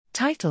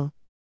Title: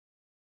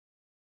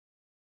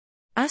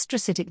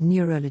 Astrocytic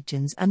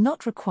neuroligins are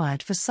not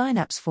required for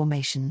synapse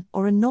formation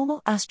or a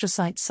normal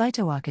astrocyte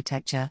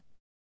cytoarchitecture.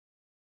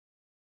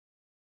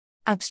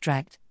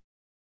 Abstract: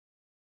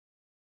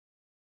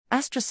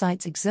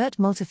 Astrocytes exert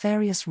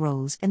multifarious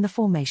roles in the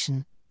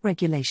formation,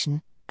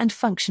 regulation, and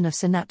function of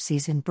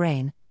synapses in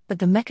brain, but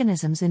the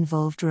mechanisms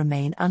involved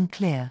remain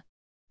unclear.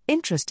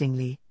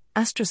 Interestingly,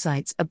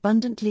 astrocytes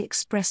abundantly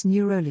express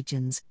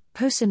neuroligins,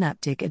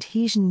 postsynaptic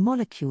adhesion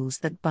molecules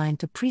that bind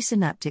to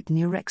presynaptic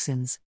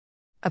neurexins.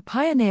 A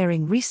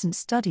pioneering recent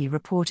study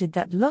reported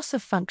that loss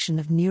of function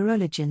of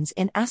neuroligins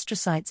in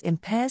astrocytes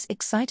impairs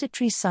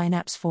excitatory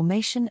synapse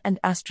formation and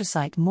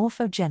astrocyte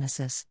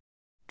morphogenesis.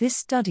 This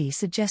study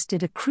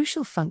suggested a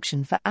crucial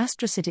function for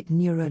astrocytic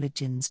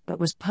neuroligins but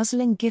was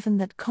puzzling given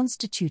that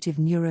constitutive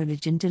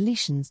neuroligin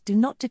deletions do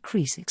not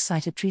decrease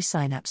excitatory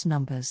synapse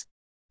numbers.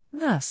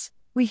 Thus,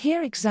 we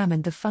here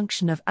examined the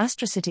function of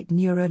astrocytic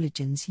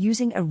neuroligins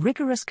using a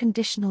rigorous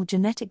conditional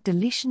genetic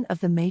deletion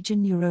of the major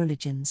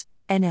neuroligins,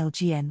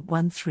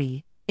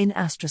 NLGN13, in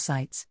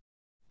astrocytes.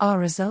 Our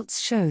results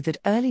show that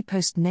early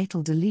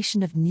postnatal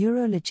deletion of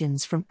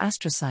neuroligins from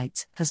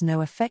astrocytes has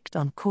no effect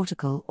on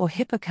cortical or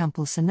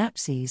hippocampal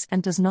synapses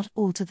and does not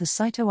alter the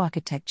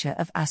cytoarchitecture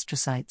of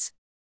astrocytes.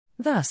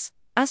 Thus,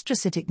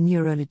 astrocytic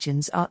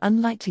neuroligins are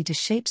unlikely to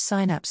shape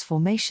synapse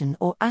formation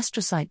or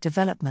astrocyte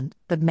development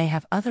but may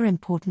have other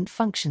important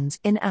functions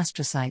in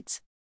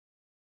astrocytes.